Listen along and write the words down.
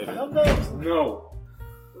No.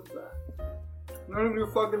 What's that? None of your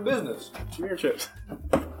fucking business. Give me your chips.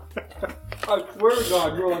 I swear to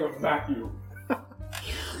God, you're like a vacuum.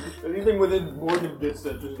 Anything within Morgan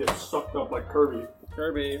distance just gets sucked up like Kirby.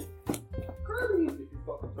 Kirby. Kirby! If you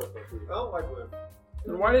fucking touch that food. I don't like them.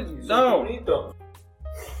 Then why did you... So No! don't eat them.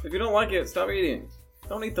 If you don't like it, stop eating.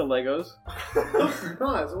 Don't eat the Legos.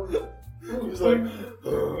 He's like,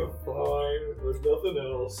 fine, there's nothing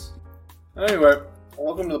else. Anyway,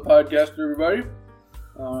 welcome to the podcast, everybody.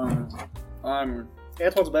 I'm...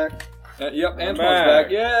 Antoine's back. Yep, Antoine's back.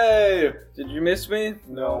 back. Yay! Did you miss me?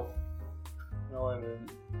 No. No, I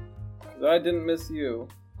didn't. 'Cause I didn't miss you.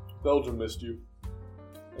 Belgium missed you.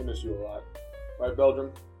 They miss you a lot. Right,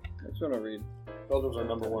 Belgium? I just want to read. Belgium's our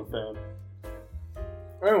 #1 fan.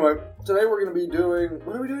 Anyway, today we're going to be doing...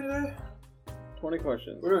 What are we doing today? 20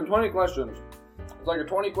 questions. We're doing 20 questions. It's like a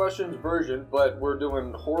 20 questions version, but we're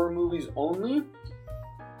doing horror movies only.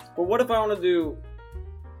 But what if I want to do...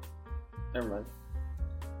 Never mind.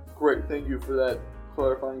 Great, thank you for that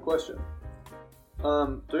clarifying question.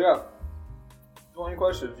 So yeah, 20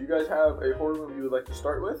 questions. You guys have a horror movie you would like to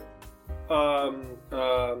start with?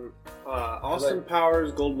 Austin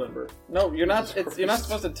Powers Goldmember. No, you're not. You're not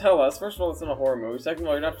supposed to tell us. First of all, it's not a horror movie. Second of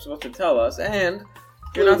all, you're not supposed to tell us, and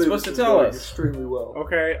you're not supposed to tell us. Extremely well.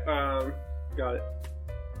 Okay, got it.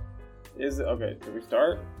 Is it okay? Did we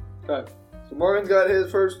start? Okay. So Morgan's got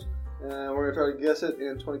his first, and we're going to try to guess it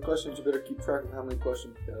in 20 questions. You better keep track of how many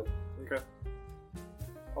questions you have. Okay.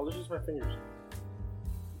 I'll just use my fingers.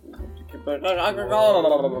 But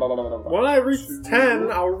When I reach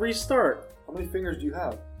 10, I'll restart. How many fingers do you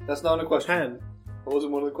have? That's not a question. 10. That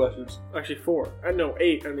wasn't one of the questions. Actually, 4. No,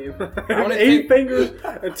 8. I mean, How many 8 fingers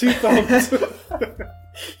and 2 thumbs.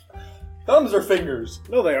 Thumbs are fingers.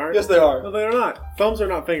 No, they aren't. Yes, they are. No, they are not. Thumbs are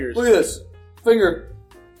not fingers. Look at this. Finger.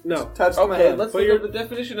 No. Attached to my okay, hand. let's But look at the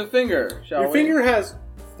definition of finger, shall Your we? finger has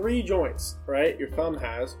 3 joints, right? Your thumb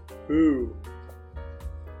has 2.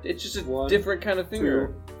 It's just a One, different kind of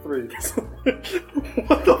finger. 2, 3.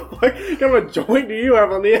 What the fuck? What kind of a joint do you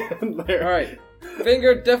have on the end there? All right.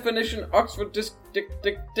 Finger definition: Oxford dick.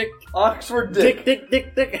 Oxford dick.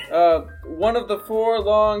 Dick. One of the 4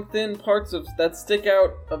 long, thin parts that stick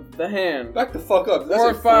out of the hand. Back the fuck up. That's Or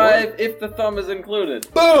a 5 if the thumb is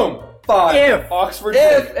included. Boom! 5. If. Oxford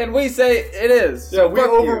If, dick. and we say it is. Yeah, we Fuck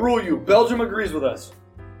you. overrule you. Belgium agrees with us.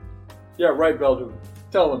 Yeah, right, Belgium.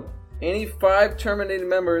 Tell them. Any 5 terminating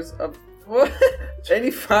members of what? Any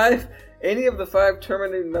of the 5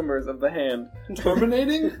 terminating members of the hand.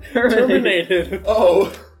 Terminating? Terminated.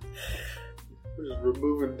 Oh. We're just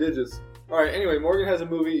removing digits. Alright, anyway, Morgan has a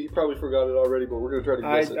movie. You probably forgot it already, but we're going to try to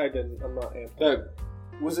guess it. I didn't. I'm not Antoine. Okay.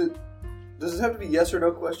 Was it... Does it have to be yes or no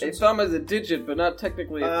A questions? thumb is a digit, but not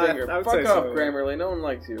technically a finger. I would Fuck say off, so, yeah. Grammarly. No one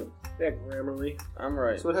likes you. Yeah, Grammarly. I'm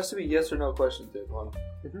right. So it has to be yes or no questions, Dave. Hold on.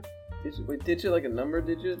 Digit like a number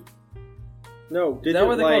digit? No, Is that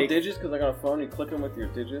why they call digits? Because like on a phone, you click them with your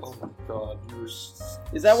digits. Oh my god, you were... Is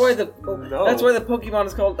that why the? No. That's why the Pokemon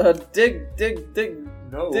is called dig.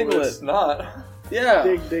 No, Diglett. it's not. Yeah,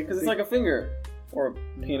 Dig, because it's dig. like a finger or a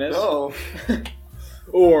penis. No.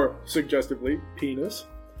 Or, suggestively, penis.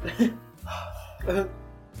 Why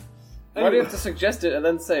do you have to suggest it and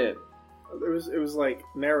then say it? It was like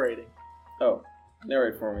narrating. Oh,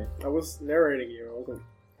 narrate for me. I was narrating you. I wasn't.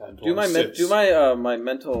 Do my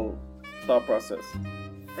mental thought process.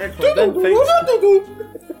 Antoine then thinks.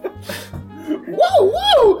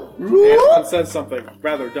 Whoa! Antoine says something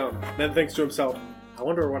rather dumb. Then thinks to himself, "I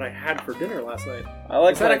wonder what I had for dinner last night." I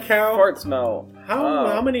like Is that a cow? fart smell.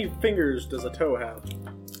 How many fingers does a toe have?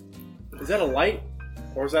 Is that a light,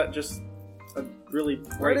 or is that just a really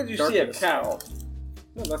bright Where did you darkness? see a cow?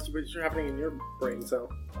 No, that's what's happening in your brain cell.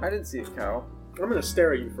 I didn't see a cow. I'm gonna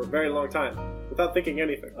stare at you for a very long time without thinking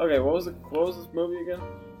anything. Okay, what was this movie again?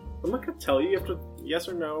 I'm not gonna tell you. You have to yes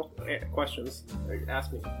or no questions.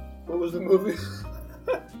 Ask me. What was the movie?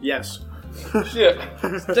 Yes. Shit.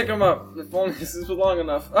 Stick them up. If only this was long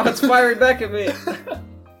enough. Oh, it's firing back at me.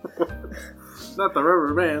 Not the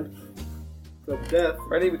rubber band. The death.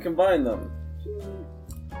 Ready? We combine them.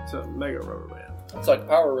 It's a mega rubber band. It's like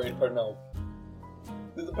Power Rangers. Or no.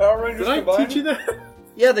 Did the Power Rangers Did I combine? teach you that?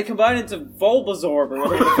 Yeah, they combine into Bulbasaur, or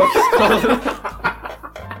whatever the fuck it's called.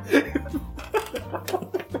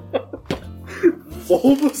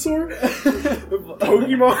 Bulbasaur?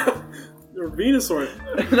 Pokemon? Or Venusaur?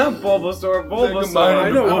 Not Bulbasaur, Bulbasaur. I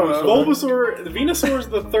know. Bulbasaur. Bulbasaur. Venusaur is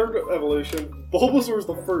the third evolution. Bulbasaur is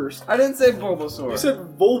the first. I didn't say Bulbasaur. You said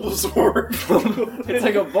Bulbasaur. It's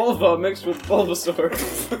like a vulva mixed with Bulbasaur.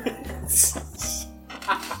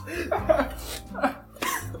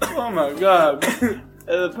 Oh my god.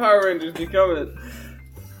 And the Power Rangers become it.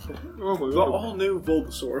 Oh my The god. all-new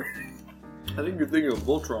Bulbasaur. I think you're thinking of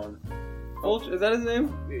Voltron. Is that his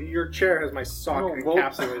name? Your chair has my sock No,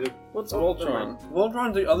 encapsulated. What's Oh, Voltron?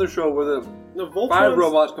 Voltron's the other show where the No, Voltron's... 5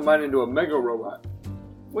 robots combined into a mega robot.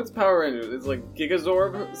 What's Power Rangers? It's like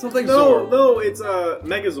Gigazorb? Something No, Zorb. no, it's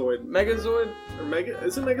Megazoid. Megazord? Or Mega...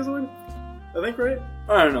 Is it Megazoid? I think, right?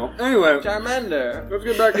 I don't know. Anyway, Charmander. let's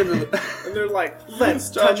get back into the... And they're like, let's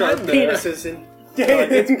touch our Charmander. penises and...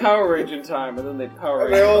 Like, it's Power Ranger time, and then they Power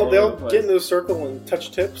Ranger. They'll all over the get into place. a circle and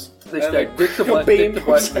touch tips. They And stack dick to go butt, beam dick to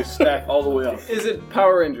butt, and they themselves. stack all the way up. Is it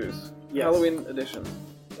Power Rangers? Yes. Halloween edition.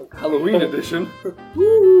 Halloween edition.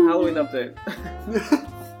 Halloween update.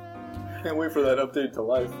 Can't wait for that update to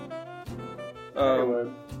life.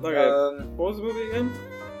 Anyway, Okay. What was the movie again?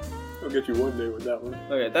 I'll get you one day with that one.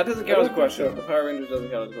 Okay, that doesn't I count as a don't question. think so. The Power Rangers doesn't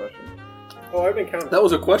count as a question. Oh, I've been counting. That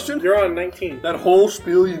was a question? You're on 19. That whole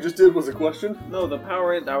spiel you just did was a question? No, the Power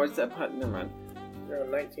Rangers. I always said, never mind. You're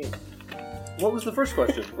on 19. What was the first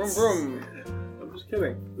question? Vroom vroom. I'm just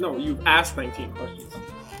kidding. No, you've asked 19 questions.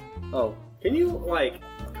 Oh. Can you, like,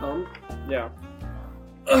 come? Yeah.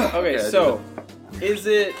 Okay, Okay, I so is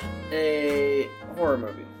it a horror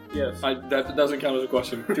movie? Yes. That doesn't count as a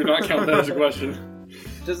question. Do not count that as a question.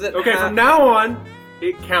 Does it? Okay, from now on,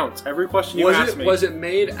 it counts. Every question you ask me. Was it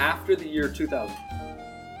made after the year 2000?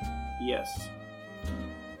 Yes.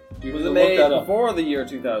 You Was can it look made that up. before the year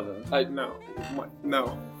 2000? No.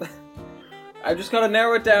 No. I just gotta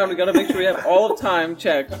narrow it down. We gotta make sure we have all of time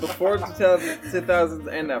checked before 2000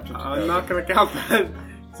 and after 2000. I'm not gonna count that.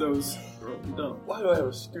 So it's dumb. Why do I have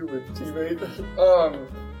a stupid teammate?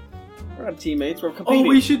 We're not teammates. We're Oh, competing.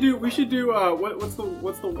 we should do. What's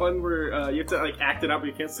the one where you have to like act it out, but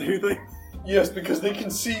you can't say anything? Yes, because they can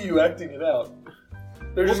see you acting it out.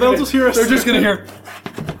 They're They'll just hear us. They're just gonna hear.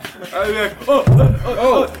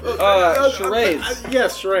 charades.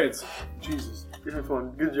 Yes, charades. Jesus, you have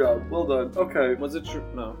fun. Good job. Well done. Okay. Was it true?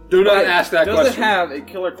 No. Do not Okay, ask that does question. it have a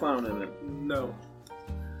killer clown in it? No,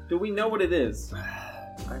 Do we know what it is?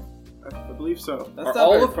 I believe so. That's Are not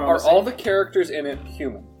all very of, are promising. all the characters in it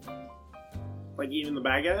human? Like even the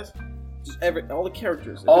bad guys. Just all the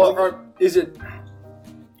characters? Is it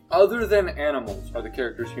other than animals? Are the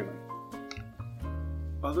characters human?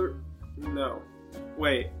 No.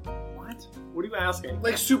 Wait. What? What are you asking?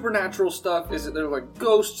 Like supernatural stuff? Is it there like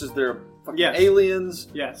ghosts? Is there fucking Yes. aliens?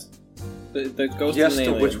 Yes. The ghosts Yes and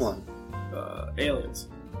to aliens. which one? Aliens.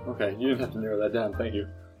 Okay, you didn't have to narrow that down. Thank you.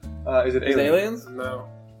 Is it Is alien? it aliens? No.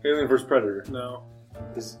 Alien vs Predator. No.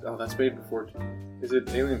 That's made before. Is it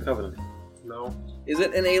Alien Covenant? No. Is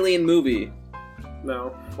it an alien movie?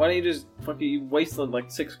 No. Why don't you just you wasted like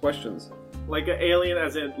 6 questions? Like an alien,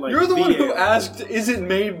 as in like. You're the one who alien. asked, is it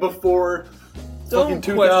made before Don't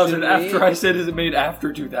fucking question 2000 me. after I said, is it made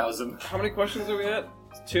after 2000? How many questions are we at?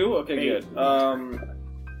 2? Okay, 8. good.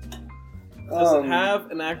 Does it have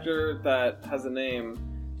an actor that has a name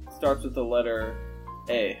starts with the letter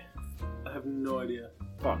A? I have no idea.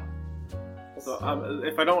 Fuck. So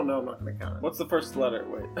if I don't know, I'm not gonna count it. What's the first letter?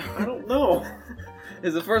 Wait. I don't know.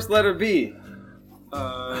 Is the first letter B?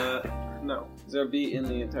 No. Is there a B in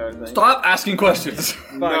the entire thing? Stop asking questions!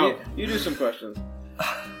 Fine, No. you do some questions.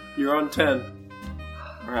 You're on 10.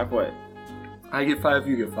 We're halfway. I get 5,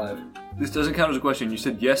 you get 5. This doesn't count as a question. You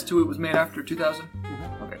said yes to it was made after 2000?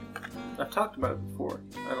 Okay. I've talked about it before.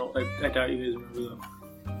 I doubt you guys remember them.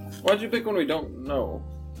 Why'd you pick one we don't know?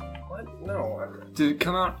 What? No. Did it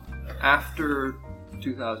come out after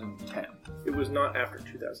 2010? It was not after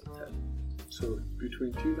 2010. So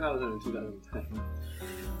between 2000 and 2010.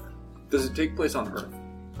 Does it take place on Earth?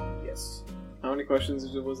 Yes. How many questions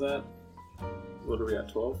was that? What are we at,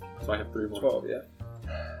 12? So I have 3 more. 12, yeah.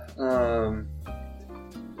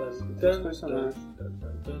 Takes place on Earth.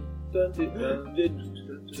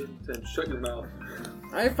 Then shut your mouth.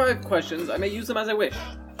 I have 5 questions. I may use them as I wish.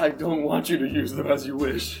 I don't want you to use them as you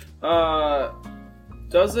wish.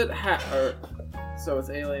 Does it have... So it's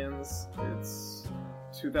aliens. It's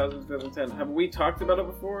 2000, 2010. Have we talked about it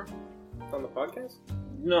before? On the podcast?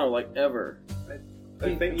 No, like ever.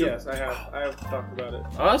 I think yes, I have. I have talked about it.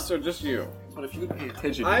 Us or just you? But if you would pay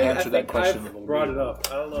attention, I answer that think question. I've brought it up.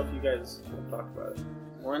 I don't know if you guys have talked about it.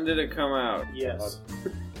 When did it come out? Yes.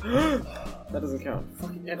 That doesn't count.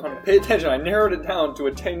 Pay attention. I narrowed it down to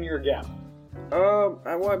a 10-year gap. I'm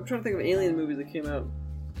trying to think of alien movies that came out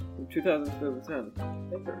from 2000 to 2010.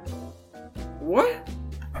 What?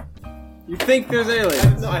 You think there's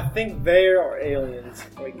aliens? No, I think they are aliens.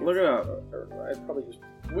 Like, Look it up. I probably just.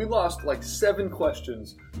 We lost like 7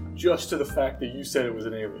 questions just to the fact that you said it was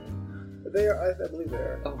an alien. They are. I believe they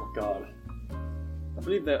are. Oh my god. I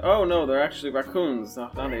believe that. Oh no, they're actually raccoons,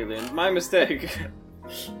 not aliens. My mistake.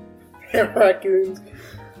 They're raccoons.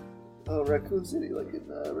 Raccoon City, like in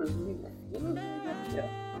Resident Evil. Yeah.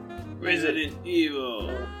 Resident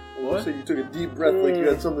Evil. What? So you took a deep breath like you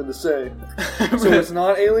had something to say. So it's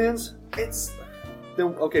not aliens? It's.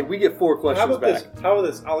 Then, okay, we get 4 How questions about back. this? How about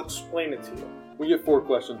this? I'll explain it to you. We get 4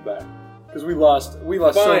 questions back. Because we lost so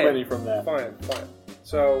Fine. many from that. Fine.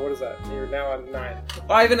 So what is that? You're now at 9.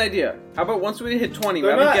 I have an idea. How about once we hit 20, we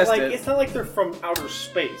They're haven't not guessed like it. it's not like they're from outer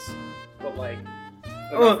space, but like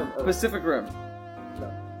they're not from Earth. Pacific Rim.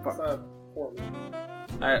 No, it's not horrible.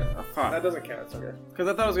 Alright, fuck. That doesn't count. It's okay. Because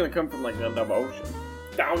I thought it was going to come from like the ocean.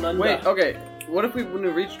 Down under. Wait, okay. What if when we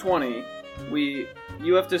reach 20,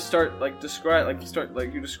 you have to start you describe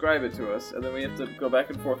it to us, and then we have to go back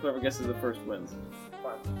and forth. Whoever guesses it first wins.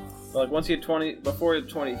 Fine. But like once you hit 20, before you hit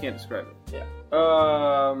 20, you can't describe it. Yeah.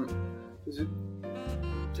 Does it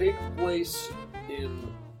take place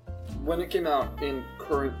in when it came out in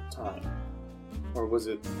current time, or was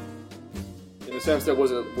it in the sense that it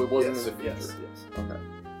wasn't Yes, in the future? yes. Okay.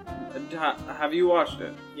 Have you watched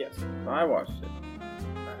it? Yes. I watched it.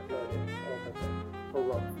 I have no idea. I don't think so. Or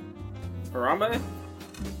wrong. Harambe?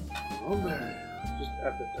 Oh man. Just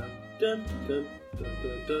at the dun dun dun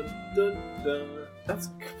dun dun dun dun. That's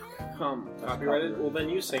Copyrighted? Well, then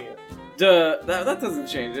you sing it. Duh. That doesn't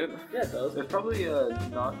change it. Yeah, it does. There's probably a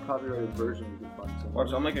non-copyrighted version you can find somewhere.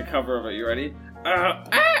 Watch, I'll make a cover of it. You ready?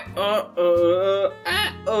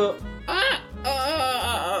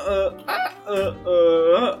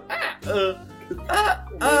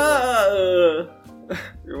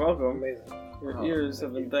 You're welcome. Amazing. Your ears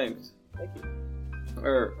have been thanked. Thank you.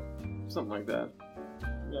 Or something like that.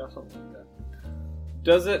 Yeah, something like that.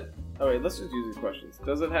 Does it... Oh wait, let's just use these questions.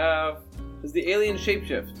 Does the alien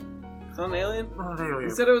shapeshift? It's not an alien? Not an alien.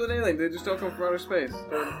 You said it was an alien. They just don't come from outer space.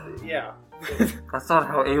 Yeah. That's not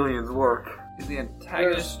how aliens work. Is the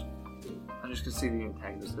antagonist... I'm just gonna see the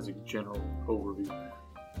antagonist as a general overview.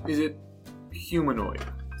 Is it humanoid?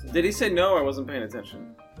 Did he say no? I wasn't paying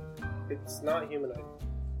attention. It's not humanoid.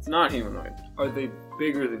 It's not humanoid. Are they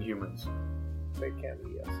bigger than humans? They can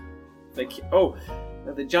be, yes.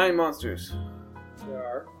 They're the giant monsters. There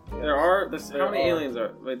are. There are. There How many are. aliens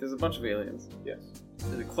are? Wait, there's a bunch of aliens. Yes.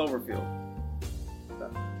 There's a Cloverfield. No.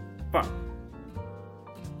 Fuck.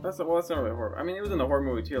 That's not really a horror. I mean, it was in the horror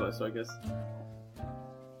movie tier list, so I guess.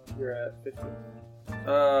 You're at 15.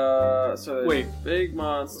 So there's Wait. big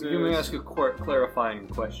monsters. Let me ask a clarifying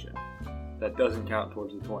question that doesn't count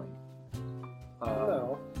towards the 20.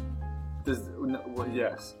 No.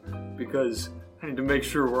 Yes, because I need to make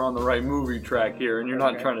sure we're on the right movie track here, and you're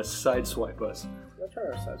not Okay. trying to sideswipe us. I'm not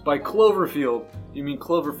trying to size. By Cloverfield, you mean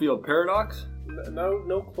Cloverfield Paradox? No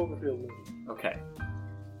Cloverfield movie. Okay,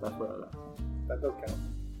 that's what I thought. That does count.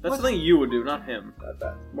 That's something you would do, not him. Not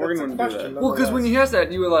that. Morgan That's a wouldn't do question, that. Well, because when you asked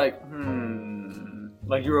that, you were like,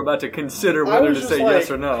 like you were about to consider whether to say yes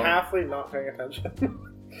or no. halfly not paying attention.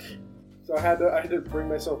 So I had to bring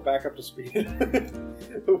myself back up to speed.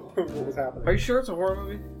 What was happening? Are you sure it's a horror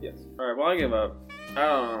movie? Yes. All right. Well, I give up. I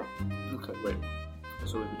don't know. Okay, wait.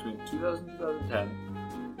 So between 2000 and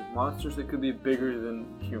 2010, monsters that could be bigger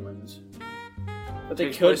than humans. But they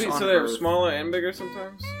Takes could place be, on so they're Earth. smaller and bigger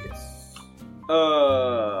sometimes. Yes.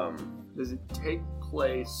 Does it take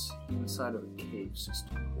place inside of a cave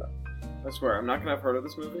system? I swear, I'm not gonna have heard of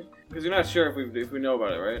this movie because you're not sure if we know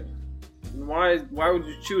about it, right? And why would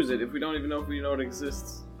you choose it if we don't even know if we know it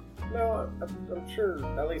exists? No, I'm sure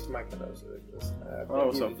at least Micah knows it exists.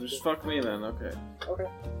 Oh, so just fuck me then. Okay. Okay.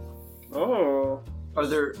 Oh. Are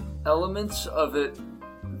there elements of it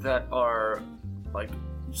that are like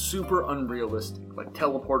super unrealistic, like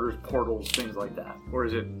teleporters, portals, things like that, or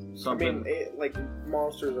is it I something? mean, like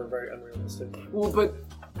monsters are very unrealistic. Well, but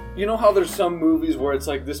you know how there's some movies where it's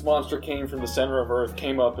like this monster came from the center of Earth,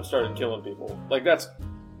 came up and started killing people. Like that's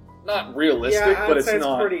not realistic, yeah, but I'd say it's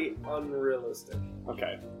not. pretty unrealistic.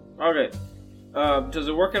 Okay. Okay. Does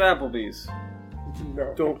it work at Applebee's?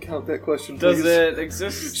 No. Don't count that question, Does please. it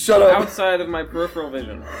exist Shut up. outside of my peripheral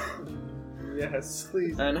vision? Yes,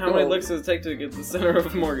 please. And how many No. licks does it take to get to the center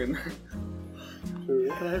of Morgan?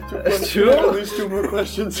 Two. Can I have two questions? Two? At least two more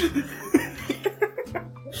questions.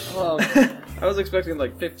 I was expecting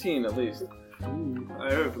like 15 at least.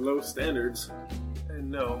 I have low standards.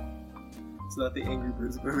 And no, it's not the Angry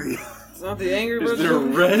Birds movie. It's not the Angry Birds. They're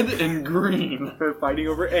movie? red and green. They're fighting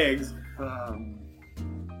over eggs.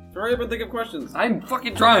 Hurry up and think of questions. I'm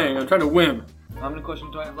fucking trying. I'm trying to win. How many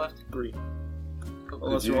questions do I have left? 3.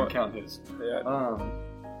 Unless you you didn't count his. Yeah.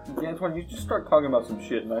 Antoine, you just start talking about some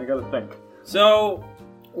shit, and I gotta think. So,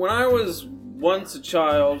 when I was once a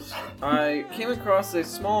child, I came across a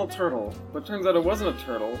small turtle, but turns out it wasn't a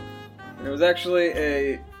turtle. And it was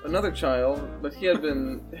actually another child, but he had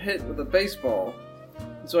been hit with a baseball.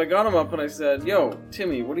 So I got him up and I said, "Yo,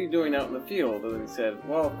 Timmy, what are you doing out in the field?" And he said,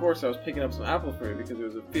 "Well, of course I was picking up some apples for you because it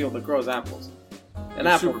was a field that grows apples." An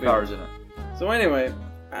apple Superpowers field. in it. So anyway,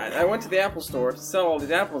 I went to the apple store to sell all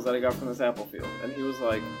these apples that I got from this apple field. And he was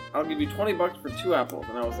like, "I'll give you $20 for 2 apples."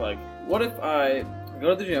 And I was like, "What if I go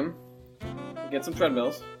to the gym, get some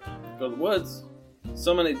treadmills, go to the woods,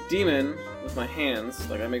 summon a demon with my hands,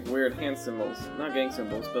 like I make weird hand symbols, not gang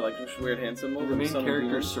symbols, but like just weird hand symbols. The and main summon characters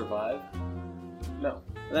demons. survive. No.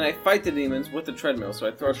 And then I fight the demons with the treadmill, so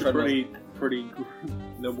I throw a treadmill. Pretty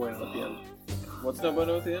no bueno at the end. What's no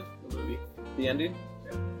bueno at the end? The movie. The ending?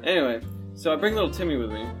 Anyway, so I bring little Timmy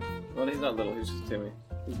with me. Well, he's not little, he's just Timmy.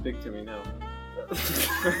 He's big Timmy now.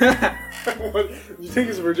 What? Did you take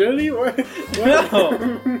his virginity? What? No!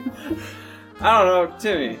 I don't know,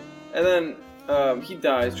 Timmy. And then he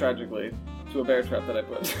dies tragically to a bear trap that I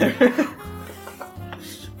put there.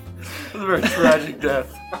 It's a very tragic death.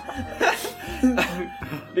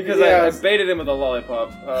 Because Yes. I baited him with a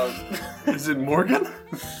lollipop. Is it Morgan?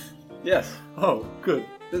 Yes. Oh, good.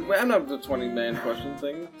 Wait, I'm not the 20-man question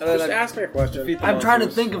thing. And then Just I ask me a question. defeat the I'm trying to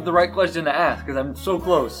monsters. think of the right question to ask because I'm so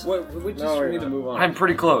close. We just No, you're need to not. move on. I'm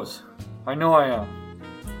pretty close. I know I am.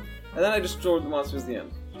 And then I destroyed the monsters at the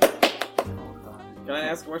end. Can I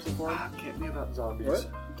ask a question for him? Can't be about zombies. What?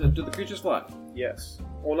 Do the creatures fly? Yes.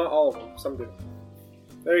 Well, not all of them. Some do.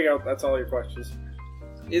 There you go. That's all your questions.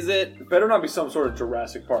 Is it... It better not be some sort of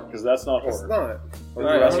Jurassic Park, because that's not It's horror. not. Or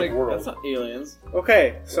Alright, Jurassic World. that's not aliens.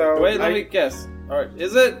 Okay, so Wait, let me guess. Alright,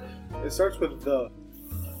 is it it starts with the.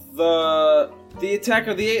 the attack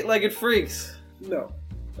of the 8-legged freaks? No.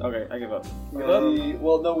 Okay, I give up. Give up?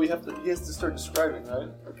 Well, no, he has to start describing, right?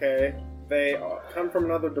 Okay. They come from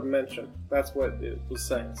another dimension. That's what it was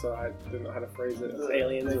saying. So I didn't know how to phrase it. It's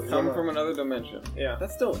aliens. They come from another dimension. Yeah.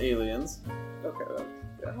 That's still aliens. Okay. Then.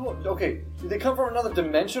 Oh, okay, do they come from another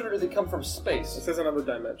dimension or do they come from It space? says another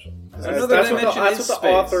dimension. Another that's dimension what is the space.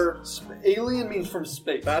 author. Alien means from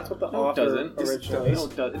space. That's what the No, it author doesn't. originally. No,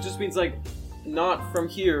 it does. It just means like not from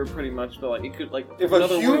here, pretty much, but like it could like If a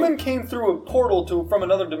another human world. came through a portal from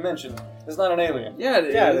another dimension, it's not an alien. Yeah, it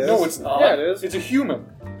is. Yeah, it is. No, it's not. Yeah, it is. It's a human.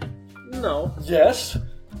 No. Yes.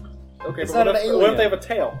 Okay, It's but not what an if, what if alien. they have a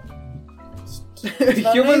tail?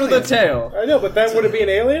 not Human an with a alien. tail. I know, but then would it be an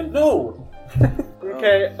alien? No.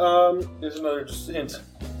 Okay. Here's another hint.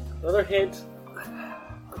 Another hint.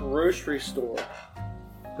 Grocery store.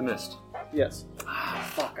 The Mist. Yes.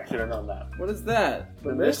 Fuck, I should have known that. What is that?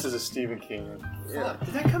 The Mist is a Stephen King. Fuck,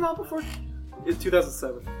 did that come out before? It's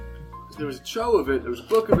 2007. There was a show of it, there was a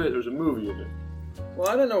book of it, there was a movie of it. Well,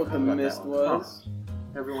 I don't know what the How about mist that one? was.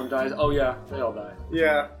 Everyone dies. Oh yeah, they all die.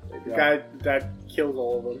 Yeah. The Yeah. guy that kills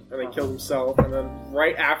all of them, and then kills himself, and then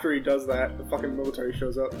right after he does that, the fucking military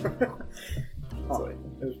shows up. It's like,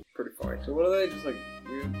 it was pretty funny. So what are they? Just like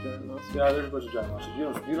weird giant monsters? Yeah, there's a bunch of giant monsters.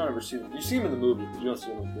 You don't ever see them. You see them in the movie, but you don't see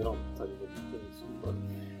them. They don't tell you what it is. But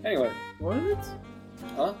anyway, What?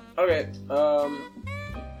 huh? Okay. And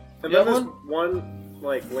You then have there's one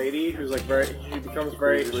like lady who's like she becomes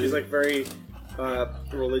very, she's like very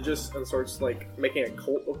religious and starts like making a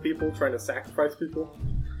cult of people, trying to sacrifice people.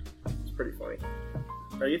 It's pretty funny.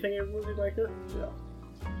 Are you thinking of a movie like it?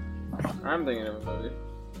 I'm thinking of a movie.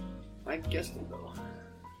 I guessed it though.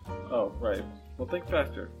 Oh, right. Well, think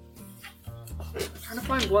faster. I'm trying to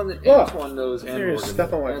find one that Oh, Antoine knows and you're gonna Morgan.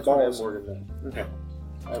 step on my Antoine balls. and Morgan then. Okay.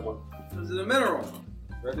 I have one. Is it a mineral?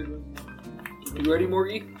 Ready? You ready,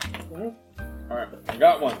 Morgie? Alright, I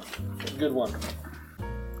got one. A good one.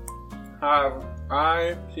 Have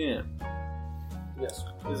I seen it? Yes.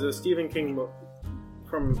 Is it a Stephen King book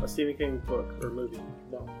from a Stephen King book or movie?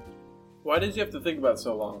 No. Why did you have to think about it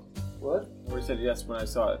so long? What? Where you said yes when I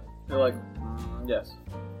saw it. You're like, yes.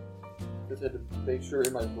 I just had to make sure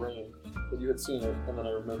in my brain that you had seen it, and then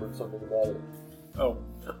I remembered something about it. Oh.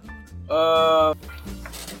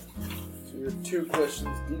 So you're 2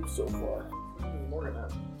 questions deep so far. Morgan,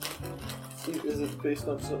 is it based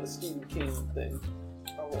on a Stephen King thing?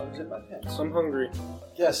 Oh, I was in my pants. I'm hungry.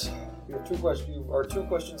 Yes, you have 2 questions. You are 2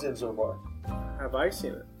 questions in so far. Have I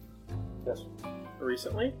seen it Yes,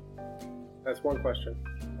 recently? That's one question.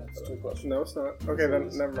 that's 2 questions. No, it's not. Okay, then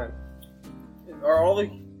never mind. Are all the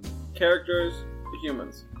characters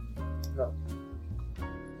humans? No.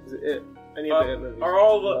 Is it it? Any of the it movies? Are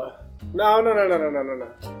all the... No.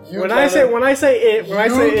 You When I say it,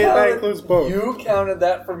 that includes both. You counted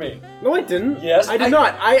that for me. No, I didn't. Yes, I did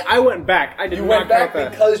not. I went back. I did You not went back count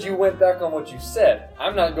that. because you went back on what you said.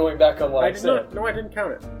 I'm not going back on what I, I did said. not. No, I didn't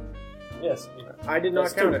count it. Yes. I did not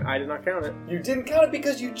That's count 2. it. I did not count it. You didn't count it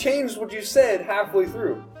because you changed what you said halfway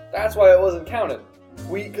through. That's why it wasn't counted.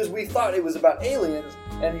 Because we thought it was about aliens,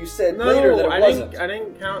 and you said later that it wasn't. I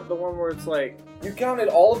didn't count the one where it's like... You counted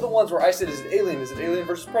all of the ones where I said, is it Alien? Is it Alien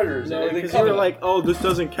versus Predator? Is it No, Alien because you were Covenant? like, oh, this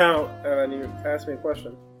doesn't count, and then you asked me a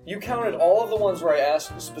question. You counted all of the ones where I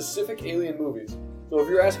asked specific Alien movies. So if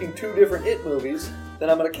you're asking 2 different It movies, then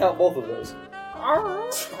I'm going to count both of those.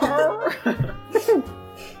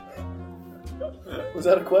 Was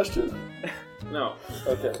that a question? No.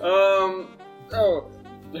 Okay. Oh.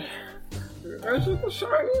 Is it The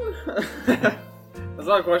Shining? That's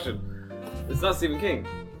not a question. It's not Stephen King.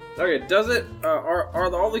 Okay, does it? Are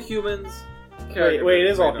all the humans? Wait, it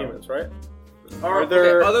is all humans, right? Are there-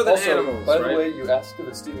 there other than Also, animals? by the right? way, you asked if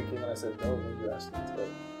it's Stephen King, and I said no, and you asked if it's King.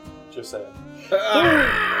 Just saying.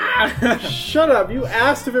 Shut up! You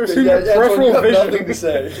asked if it was in Yeah, your Antoine, peripheral you have vision. nothing to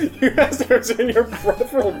say. You asked if it was in your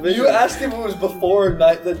peripheral vision. You asked if it was before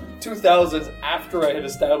the 2000s, after I had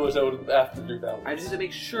established that it was after 2000s. I just had to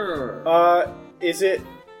make sure. Is it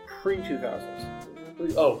pre-2000s?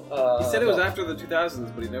 He said it was no. after the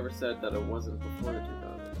 2000s, but he never said that it wasn't before the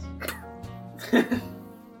 2000s.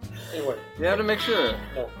 Anyway, You have to make sure.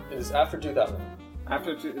 no, it is after 2000. Is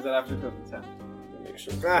that after 2010? Make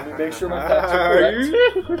sure. Let me make sure my facts are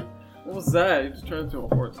correct. What was that? You just turned into a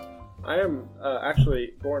horse. I am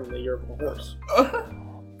actually born in the year of a horse.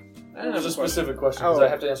 That was a specific question because I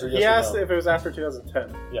have to answer yes He or asked no. if it was after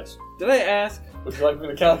 2010. Yes. Did I ask? Would you like me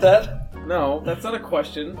to count that? No, that's not a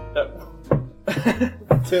question.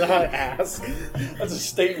 Did I ask? That's a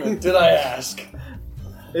statement. Did I ask?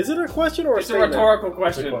 Is it a question or a It's a statement? rhetorical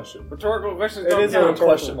question. It's a question. Rhetorical questions It don't is a Put a count.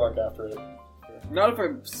 question mark after it. Not if I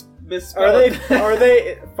misspell it. Are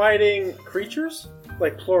they fighting creatures?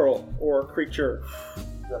 Like plural or creature?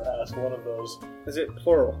 You gotta ask one of those. Is it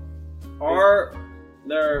plural? Are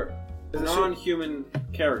there Is it non-human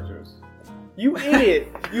characters? You idiot!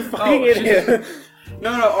 You fucking Oh, idiot! No,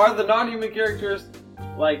 are the non-human characters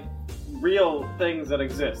like real things that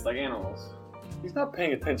exist, like animals? He's not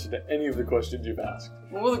paying attention to any of the questions you've asked.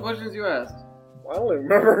 What were the questions you asked? I don't even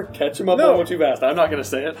remember. Catch him up No. on what you've asked. I'm not gonna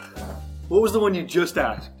say it. What was the one you just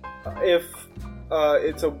asked? If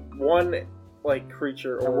it's a one like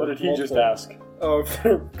creature or And what did he just multiple- ask? Oh, if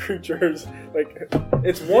they're creatures, like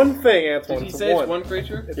it's one thing, Antoine. Did he it's say one. it's one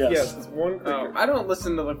creature? It's- Yes. Yes, it's one creature. I don't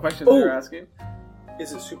listen to the questions Oh. you're asking.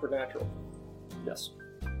 Is it supernatural? Yes.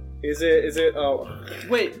 Is it?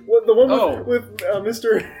 Wait, What the one with, Oh. with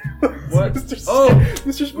Mr. What? Mr. Oh,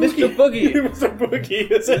 Mr. Spooky. Mr. Boogie. Mr.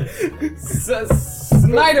 Boogie. Is it?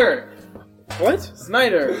 Snyder! What?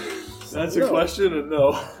 Snyder! That's No. a question and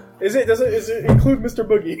no. Is it? Does it include Mr.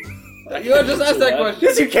 Boogie? You just asked that question.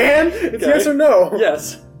 Yes, you can. It's Okay. yes or no.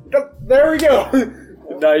 Yes. There we go.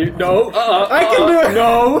 No, you no. I can do it.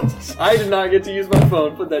 No, I did not get to use my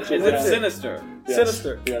phone. Put that shit Is it down. sinister? Yes.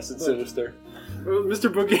 Sinister. Yes, it's sinister.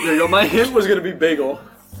 Mr. Boogie. There you go. My hint was gonna be Bagel.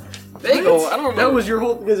 Bagel? I don't know. That was your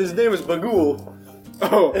whole because his name is Bagul,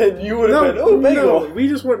 Oh. and you would have No, been Bagel. no, we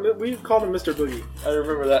just went. We called him Mr. Boogie. I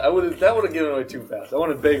remember that. That would have given away too fast. I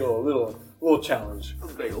wanted Bagel a little challenge.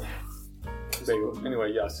 Bagel. Bagel.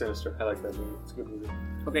 Anyway, yeah, Sinister. I like that movie. It's a good movie.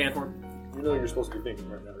 Okay, Antoine. You know what you're supposed to be thinking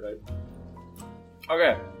right now, right?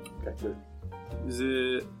 Okay. Okay, good. Is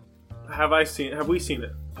it? Have we seen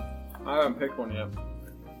it? I haven't picked one yet.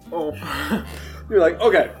 Oh. You're like,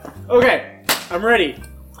 okay. Okay, I'm ready.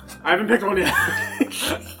 I haven't picked one yet.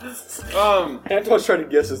 Antoine's trying to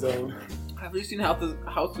guess his own. Have you seen House of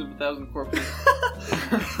a Thousand Corpses?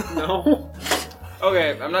 No.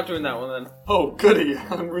 Okay, I'm not doing that one then. Oh, goody.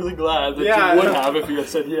 I'm really glad that Yeah, you would I know. have if you had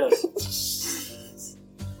said yes.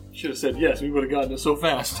 Should have said yes. We would have gotten it so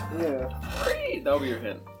fast. Yeah. That'll be your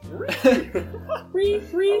hint.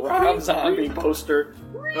 Rob Zombie poster.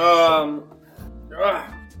 I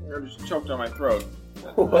just choked on my throat.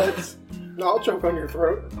 What? No, I'll choke on your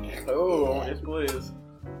throat. Oh, yes please.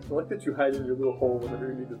 I like that you hide in your little hole whenever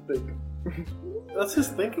you need to think. That's his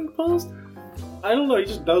thinking post? I don't know, he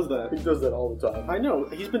just does He that. does that all the time. I know,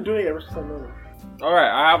 he's been doing it ever since I know him.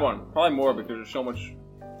 Alright, I have one. Probably more because there's so much...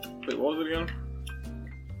 Wait, what was it again?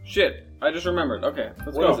 Shit, I just remembered. Okay,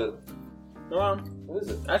 let's go. What is it? Go on. What is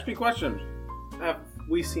it? Ask me questions. Have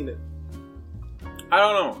we seen it? I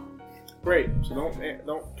don't Great, so don't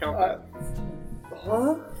count that.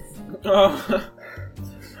 Huh? know.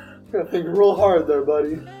 Gotta think real hard there,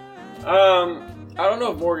 buddy. I don't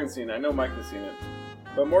know if Morgan's seen it. I know Mike has seen it.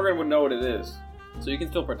 But Morgan would know what it is. So you can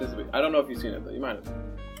still participate. I don't know if you've seen it, but you might have.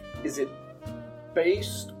 Is it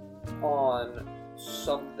based on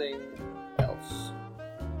something else?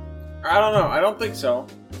 I don't know. I don't think so.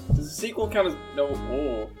 Does the sequel count as...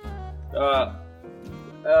 No.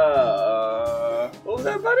 Oh. What was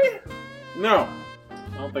that, buddy? No.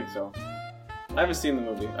 I don't think so. I haven't seen the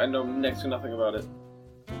movie. I know next to nothing about it.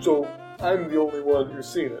 So I'm the only one who's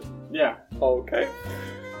seen it. Yeah. Okay.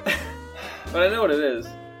 But I know what it is.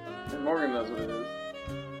 And Morgan knows what it is.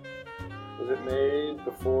 Was it made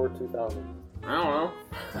before 2000? I don't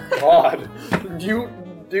know. God.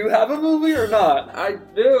 Do you have a movie or not? I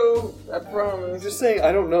do. I I'm promise. just saying,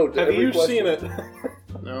 I don't know. to Have every you question. seen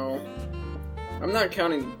it? No. I'm not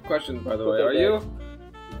counting questions, by the Put way. that Are you?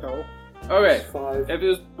 No. Okay. Five. If it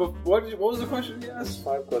was, what was the question you asked?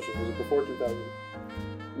 5 questions. Was it before 2000?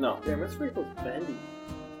 No. Damn, that's pretty close. Bendy.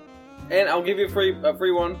 And I'll give you a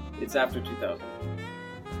free one. It's after 2000.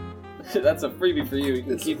 That's a freebie for you. You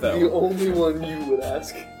can It's keep that the one. only one you would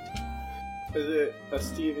ask. Is it a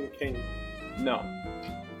Stephen King? No.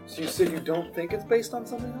 So you said you don't think it's based on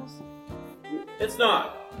something else? It's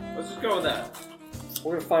not. Let's just go with that.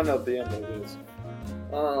 We're gonna find out at the end what it is.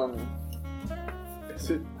 Is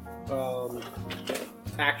it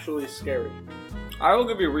actually scary? I will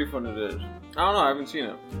give you a refund if it is. I don't know. I haven't seen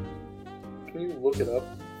it. Can you look it up?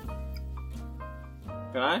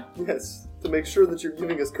 Can I? Yes, to make sure that you're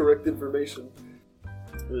giving us correct information.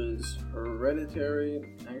 Is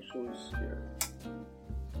Hereditary actually scary?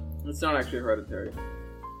 It's not actually Hereditary.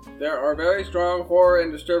 There are very strong horror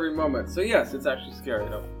and disturbing moments. So yes, it's actually scary.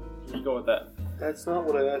 No, just go with that. That's not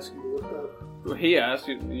what I asked you to look up. Well, he asked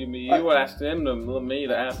you. You asked him to me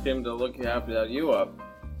to ask him to look you up.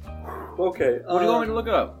 Okay. What do you want me to look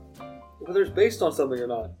up? Whether it's based on something or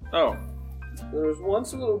not. Oh, There was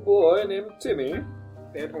once a little boy named Timmy.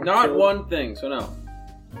 not one thing. So no.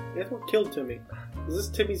 That's what killed Timmy. Is this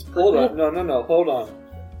Timmy's Hold prequel? on. No. Hold on.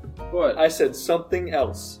 What? I said something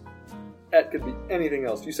else. That could be anything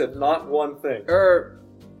else. You said not one thing.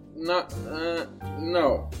 Not.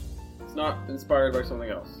 No. It's not inspired by something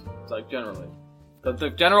else. It's like generally.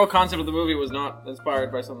 The general concept of the movie was not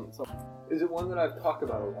inspired by something. Is it one that I've talked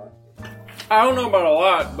about a lot? I don't know about a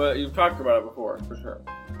lot, but you've talked about it before, for sure.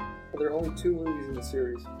 But there are only 2 movies in the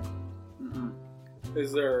series.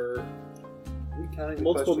 Is there Are you counting the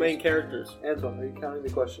multiple main questions? characters? Anton, are you counting the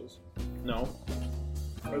questions? No.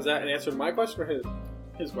 Was that an answer to my question or his?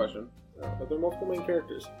 His question. Are there multiple main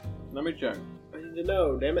characters? Let me check. I need to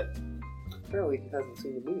know, damn it. Apparently he hasn't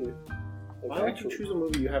seen the movie. Why would you choose a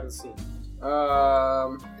movie you haven't seen?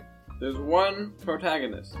 There's one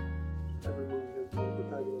protagonist. Every movie has one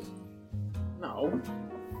protagonist. No.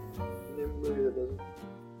 Name a movie that doesn't.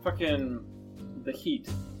 Fucking The Heat.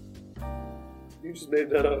 You just made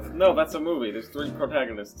that up. No, that's a movie. There's 3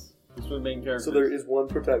 protagonists. There's 3 main characters. So there is one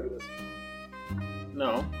protagonist.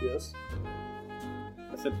 No. Yes.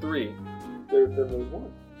 I said 3. Then there's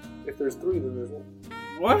one. If there's 3, then there's one.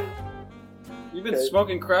 What? You've been Okay.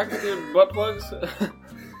 smoking crack with your butt plugs?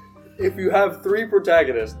 If you have 3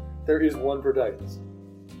 protagonists, there is one protagonist.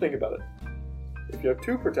 Think about it. If you have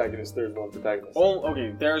 2 protagonists, there's one protagonist.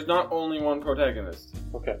 Okay, there's not only one protagonist.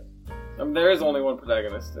 Okay. There is only one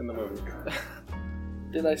protagonist in the movie.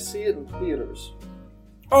 Did I see it in theaters?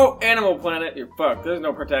 Oh, Animal Planet, you're fucked. There's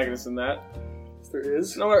no protagonist in that. Yes, there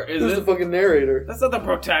is. Nowhere is There's it. the fucking narrator. That's not the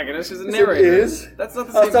protagonist, he's a Yes, narrator. it is. That's not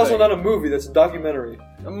the Oh, same it's also thing. not a movie. That's a documentary.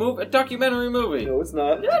 A documentary movie. No, it's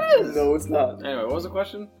not. Yeah, it is. No, it's not. Anyway, what was the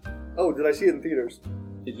question? Oh, did I see it in theaters?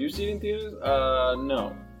 Did you see it in theaters?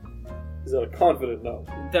 No. Is that a confident no?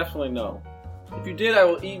 Definitely no. If you did, I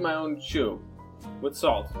will eat my own shoe. With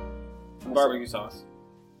salt. And barbecue sauce.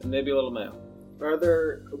 And maybe a little mayo. Are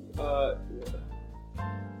there,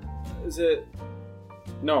 is it,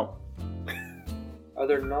 No. Are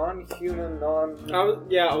there non-human,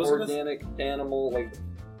 I was gonna organic animal like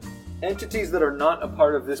entities that are not a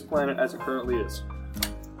part of this planet as it currently is?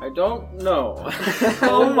 I don't know.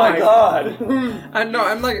 Oh my god! I know,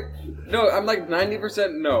 I'm like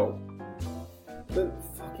 90% no. then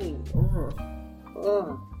fucking,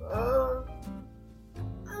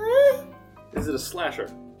 Is it a slasher?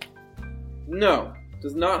 No.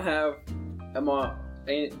 Does not have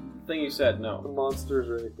anything you said, The no. monsters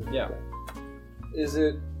or anything? Yeah. Okay. Is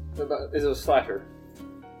it a slasher?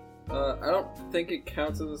 I don't think it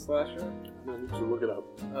counts as a slasher. No, you should look it up.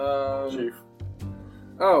 Chief.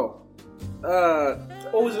 Oh.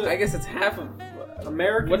 what was it? I guess it's half of...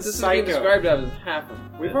 American What this is Psycho. being described as is half of...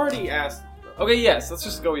 We've already asked. Okay, yes. Let's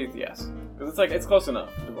just go with yes. Because it's close enough.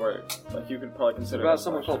 Or, like, you could probably consider About it a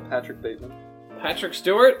someone slasher. called Patrick Bateman. Patrick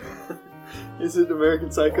Stewart? Is it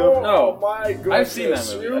American Psycho? No. my god. I've seen that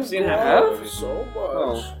movie. I've seen half of it. so much.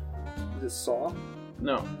 Oh. Is it Saw?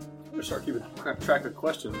 No. I'm gonna start keeping track of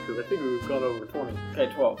questions because I think we've gone over 20.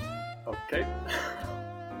 Okay, 12. Okay.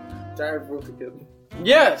 Jared Wilkinson.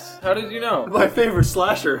 Yes! How did you know? My favorite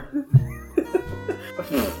slasher. You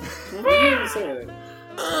didn't even say anything.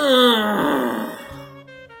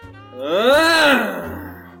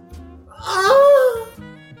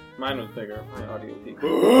 Mine was bigger. My audio peaked.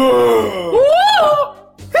 Oh,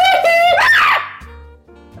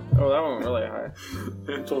 that one went really high.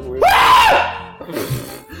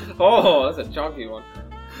 Oh, that's a chunky one.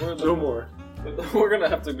 No more. We're gonna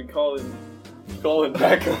have to be calling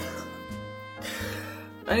backup.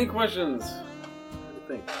 Any questions? I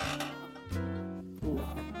think.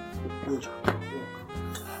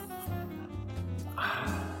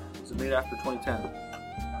 Was it made after 2010?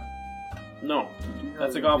 No.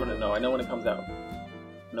 That's a confident no. I know when it comes out.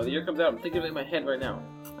 No, the year it comes out. I'm thinking of it in my head right now.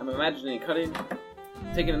 I'm imagining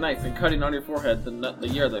taking a knife and cutting on your forehead the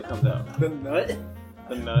year that it comes out. The nut?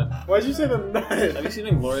 The nut. Why'd you say the nut? Have you seen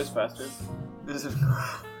Inglourious Basterds? This is.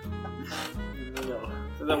 No.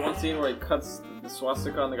 Is that one scene where he cuts the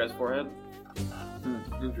swastika on the guy's forehead?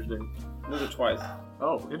 Interesting. He does it twice.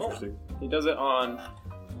 Oh, interesting. He does it on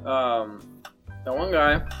that one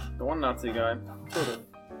guy, the one Nazi guy.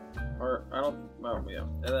 Or yeah.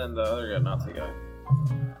 And then the other guy, Nazi guy.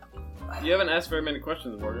 You haven't asked very many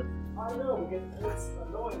questions, Morgan. I know, because it's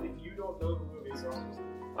annoying that you don't know the movie, so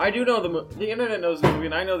I do know the movie. The internet knows the movie,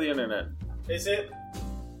 and I know the internet. Is it?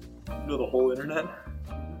 You know the whole internet?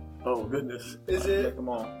 Oh, goodness. Is Like it? them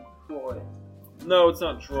all. Troy. No, it's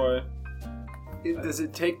not Troy. Does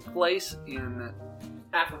it take place in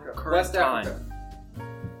Africa. current West time? Africa.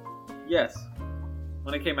 Yes.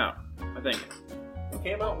 When it came out, I think. It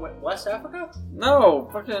came out in West Africa? No,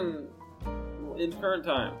 fucking in current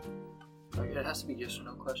time. It has to be yes or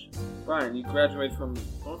no question. Brian, you graduate from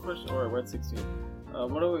what question? Or we're at 16.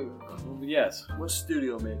 What are we? Yes. What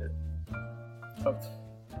studio made it?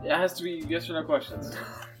 It has to be yes or no questions.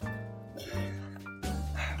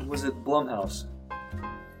 Was it Blumhouse?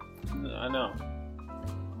 I know.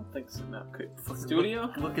 I don't think so. No. Okay, fucking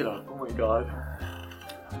Studio? Look it up. Oh my god.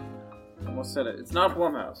 Almost said it. It's not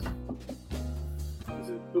Blumhouse. Is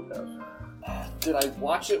it Poop House? Did I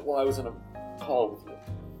watch it while I was in a call with you?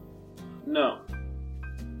 No.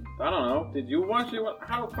 I don't know. Did you watch it?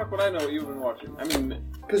 How the fuck would I know what you've been watching? I mean,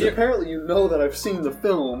 Because apparently you know that I've seen the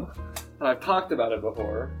film, and I've talked about it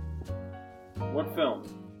before. what film?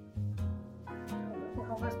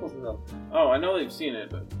 How am I supposed to know? Oh, I know that you've seen it,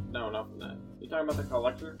 but no, not from that. You talking about The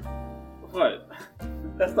Collector? What?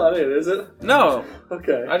 That's not it, is it? No!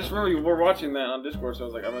 Okay. I just remember you were watching that on Discord, so I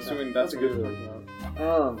was like, I'm assuming that's That's a what good you're one. talking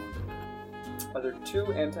about. Are there two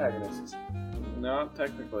antagonists? Not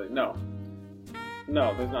technically. No.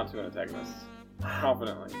 No, there's not two antagonists.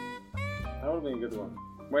 Confidently. That would have been a good one.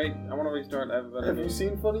 Wait, I want to restart. I have a better Have you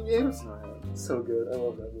seen Funny Games? No, I haven't. So good. I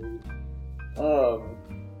love that movie.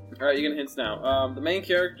 Alright, you get hints now. The main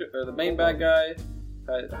character, or the main bad guy,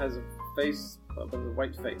 has a face, a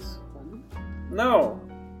white face. No!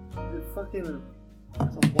 It fucking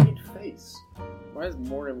has a white face. Why is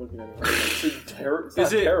Morgan looking at me? It's Is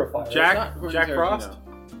not it terrifying. Jack Quentin Jack Tarantino. Frost?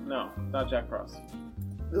 No, not Jack Frost.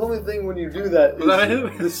 The only thing when you do that Was that is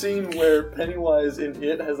him? the scene where Pennywise in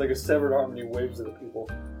It has like a severed arm and he waves at the people.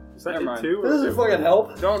 Is that Never it mind. too? That doesn't fucking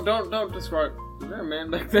help. Don't describe. Is there a man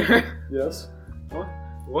back there? Yes.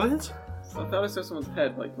 What? I thought I saw someone's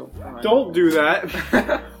head, like, go behind. Don't do that.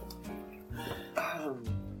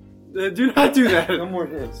 Do not do that. No more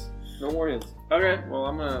hints. No more hints. Okay, well,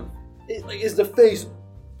 I'm gonna. Is the face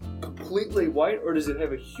completely white, or does it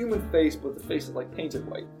have a human face, but the face is like painted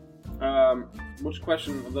white? Which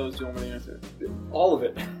question of those do you want me to answer? All of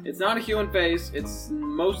it. It's not a human face. It's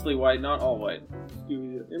mostly white, not all white.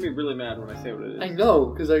 You're gonna be really mad when I say what it I is. know,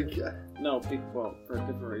 because No, well, for a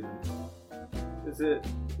different reason. Is it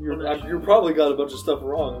you're probably got a bunch of stuff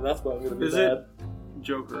wrong, and that's why I'm gonna be Is mad. it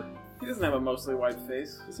Joker? He doesn't have a mostly white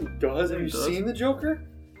face. Yes, he does. Have you He does. seen the Joker?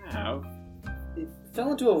 I have. He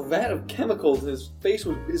fell into a vat of chemicals, and his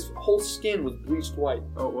whole skin was bleached white.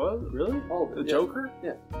 Oh, it was? Really? All of it. The yeah. Joker?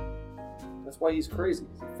 Yeah. That's why he's crazy.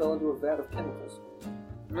 He fell into a vat of chemicals.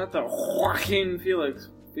 Not the Joaquin Felix.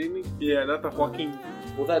 Feed me? Yeah, not the Joaquin.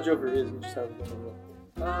 Well, that Joker is. He just hasn't been in it.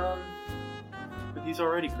 But he's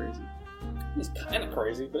already crazy. He's kind of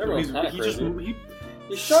crazy, but everyone's kind of he crazy. just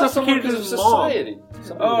He shot someone suffocated because of his mom. society.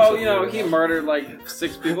 Oh, you know, he murdered like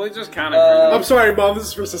 6 people. He's just kind of Uh, I'm sorry, Mom. This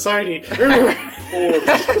is for society. 5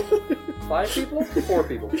 people? 4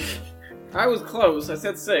 people. I was close. I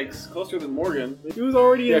said 6. Closer than Morgan. He was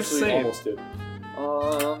already He actually insane. almost did.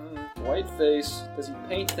 White face. Does he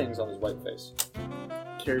paint things on his white face?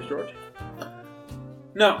 Curious George.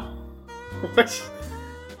 No. What?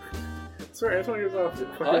 Sorry, I told you it was off.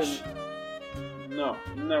 Hush? No.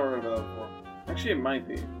 Never heard of that before. Actually, it might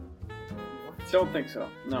be. Don't think so.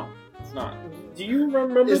 No, it's not. Do you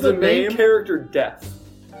remember Is the the main name? character Death?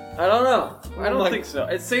 I don't know. I don't Like- think so.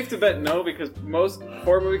 It's safe to bet no because most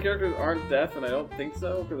horror movie characters aren't deaf, and I don't think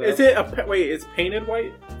so. Is it wait? It's painted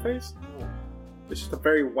white face? It's just a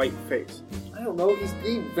very white face. I don't know. He's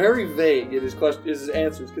being very vague in his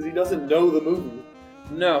answers because he doesn't know the movie.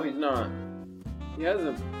 No, he's not. He has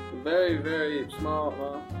a very, very small.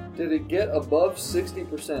 Well, Did it get above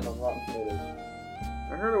 60% on Rotten Tomatoes?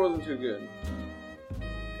 I heard it wasn't too good.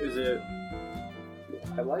 Is it?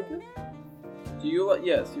 I like it. Do you like?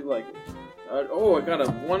 Yes, you like it. I got a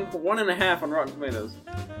 1.5 on Rotten Tomatoes,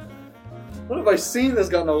 What have I seen that's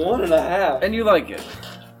gotten a 1.5? and you like it.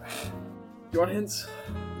 You want hints?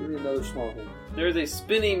 Give me another small hint. There's a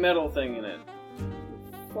spinny metal thing in it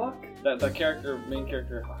Fuck. that the main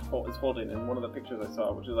character, is holding in one of the pictures I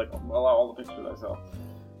saw, which is like all the pictures I saw.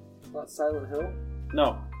 Not Silent Hill?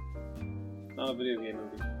 No, not a video game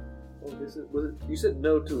movie. Oh, was it? You said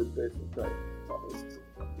no to it, basically. Right.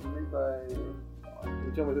 Made by. Can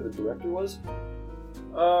you tell me who the director was?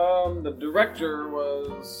 The director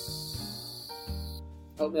was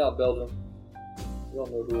Help me out, Belgium. You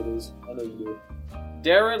don't know who it is. I know you do.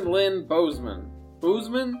 Darren Lynn Bousman.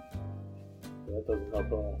 Bousman? Yeah, that doesn't help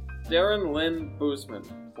at all. Darren Lynn Bousman.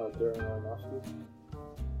 It's not Darren Aronofsky.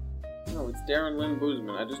 No, it's Darren Lynn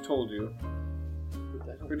Bousman. I just told you.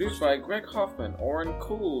 Produced by Greg Hoffman, Oren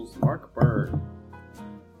Cools, Mark Bird.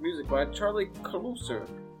 Music by Charlie Clouser.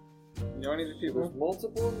 You know any of these people? There's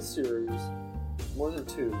multiple in the series. More than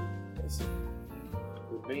 2.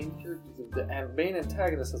 The main character, the main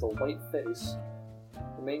antagonist has a white face.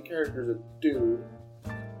 The main character is a dude.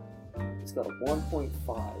 It's got a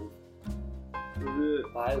 1.5.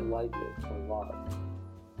 I like it a lot.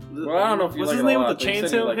 Well, I don't know if you What's like his it a name lot, with the but you said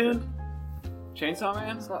chainsaw you liked it. hand? Chainsaw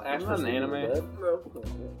Man? It's not Isn't Ash that vs. an Evil anime? Dead.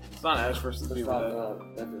 It's not Ash vs. It's Evil not,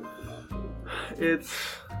 Dead. definitely not. It's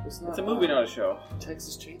It's a movie, not a show.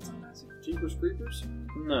 Texas Chainsaw Massacre? Jeepers Creepers?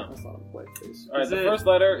 No. That's not a white face. Alright, Is the it first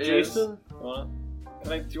letter Jason? is... What?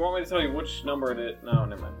 Do you want me to tell you which number it is? No,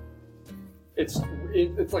 never mind. It's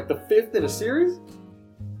like the 5th in a series?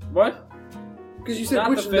 What? Because you It's said not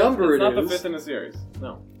which the fifth- number it's it not is. the 5th in the series.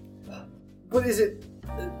 No. What is it?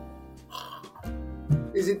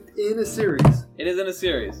 Is it in a series? It is in a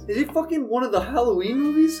series. Is it fucking one of the Halloween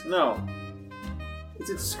movies? No. Is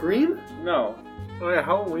it Scream? No. oh yeah,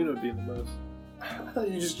 Halloween would be the most. I thought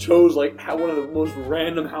you just chose like one of the most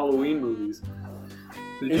random Halloween movies.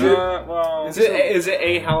 Is Well... Is it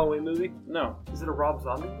a Halloween movie? No. Is it a Rob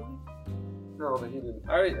Zombie movie? No, but he didn't.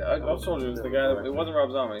 I told you it was the guy that... It wasn't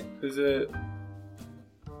Rob Zombie. Is it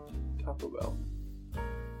Taco Bell?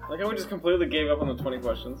 Like how we just completely gave up on the 20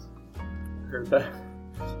 questions. Heard that.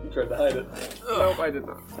 You tried to hide it. Nope, I did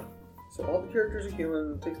not. So all the characters are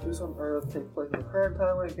human. Takes place on Earth. Takes place in the current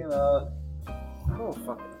time when it came out. I don't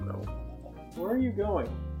fucking know. Where are you going?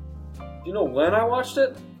 Do you know when I watched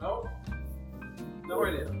it? No. No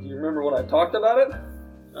idea. Do you remember when I talked about it?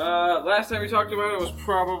 Last time we talked about it was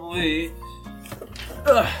probably...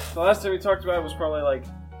 the last time we talked about it was probably like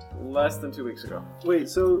less than 2 weeks ago. Wait,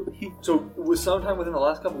 so So it was sometime within the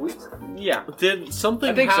last couple weeks? Yeah. did I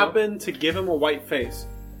something think so. happen to give him a white face?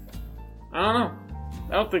 I don't know.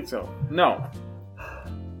 I don't think so. No.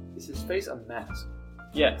 Is his face a mask?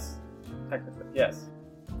 Yes. Technically, yes.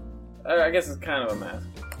 I guess it's kind of a mask.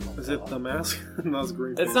 Is it the mask? No, it's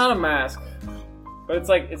green. It's not a mask, but it's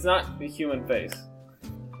like, it's not the human face.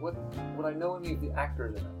 What would I know any of the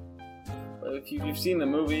actors in it? But if you've seen the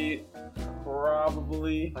movie,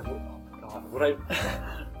 probably... Like, oh my god, would I?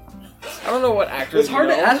 I don't know what actors It's hard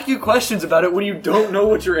you to know. ask you questions about it when you don't know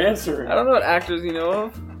what you're answering. I don't know what actors you know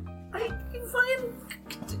of.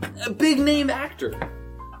 A big name actor.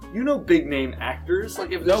 You know big name actors.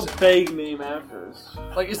 Like if No there's big name actors.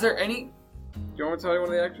 like, is there any? Do you want me to tell you one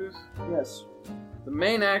of the actors? Yes. The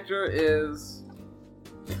main actor is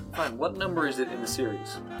Fine. What number is it in the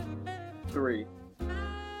series? 3.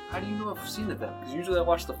 How do you know I've seen it then? Because usually I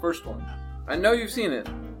watch the first one. I know you've seen it.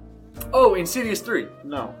 Oh, Insidious 3.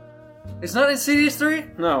 No. It's not Insidious 3?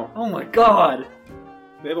 No. Oh my god.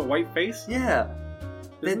 They have a white face? Yeah.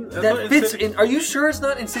 Isn't- That, that's that what fits Insidi- in. Are you sure it's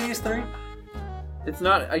not Insidious 3? It's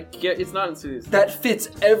not. It's not Insidious. That fits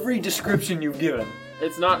every description you've given.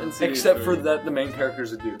 It's not Insidious. Except 3. for that the main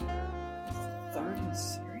character's a dude. Third in the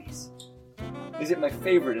series? Is it my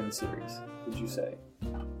favorite in the series, would you say?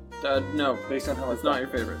 No. Based on how It's not your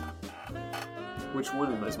favorite. Which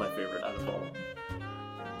one is my favorite out of all?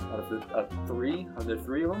 Out of 3? Are there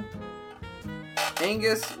 3 of them?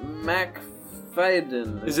 Angus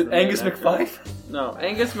McFadden. Is it the main Angus actor. McFadden? No.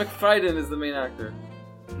 Angus McFadden is the main actor.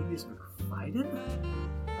 Angus McFadden?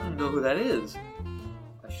 I don't know who that is.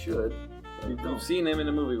 I should. You've seen him in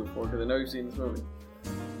a movie before, because I know you've seen this movie.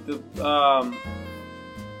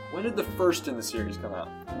 When did the first in the series come out?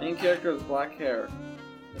 Main character has black hair.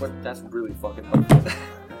 What? That's really fucking hard.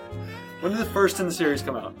 When did the first in the series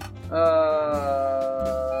come out?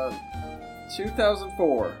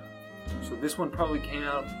 2004. So this one probably came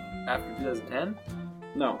out after 2010?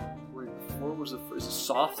 No. Wait, before was the first? Is it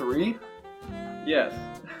Saw 3? Yes.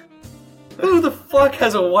 Who the fuck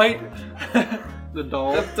has a white... The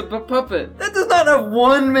doll. That's the puppet. That does not have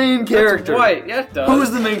one main character. That's white. Yeah, it does. Who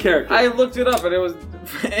is the main character? I looked it up and it was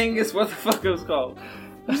Angus. What the fuck it was called?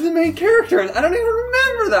 Who's the main character? I don't even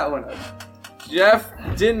remember that one. Jeff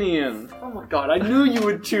Dinian. Oh my god, I knew you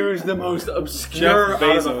would choose the most obscure Jeff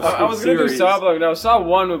out of the Bezos. fucking I was gonna do series. Saw, but no, Saw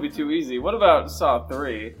 1 would be too easy. What about Saw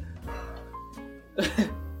 3?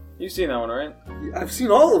 You've seen that one, right? I've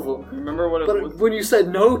seen all of them. You remember what it But was? when you said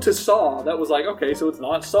no to Saw, that was like, okay, so it's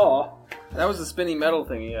not Saw. That was the spinny metal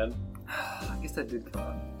thing he had. I guess that did come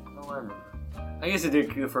out. Oh, I remember. I guess it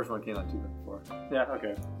did. The first one came out 2004. Yeah,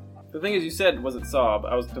 okay. The thing is, you said, was it Saw?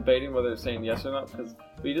 But I was debating whether to saying yes or not, but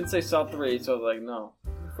you didn't say Saw 3, so I was like, no.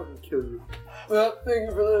 I'll fucking kill you. Well, thank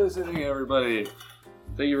you for listening, everybody.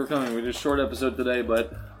 Thank you for coming. We did a short episode today,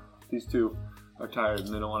 but these two are tired and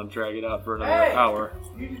they don't want to drag it out for another hour.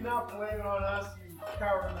 You did not blame it on us, you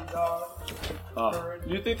cowardly dog.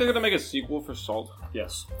 Do you think they're gonna make a sequel for Salt?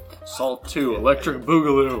 Yes. Salt 2, Electric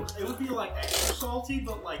Boogaloo. It would be like extra salty,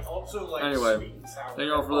 but like also like Anyway, sweet and sour. thank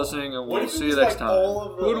you all for listening, and What we'll if it see you was, next like, time. all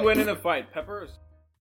of the, Who would like, win in a fight, Pepper or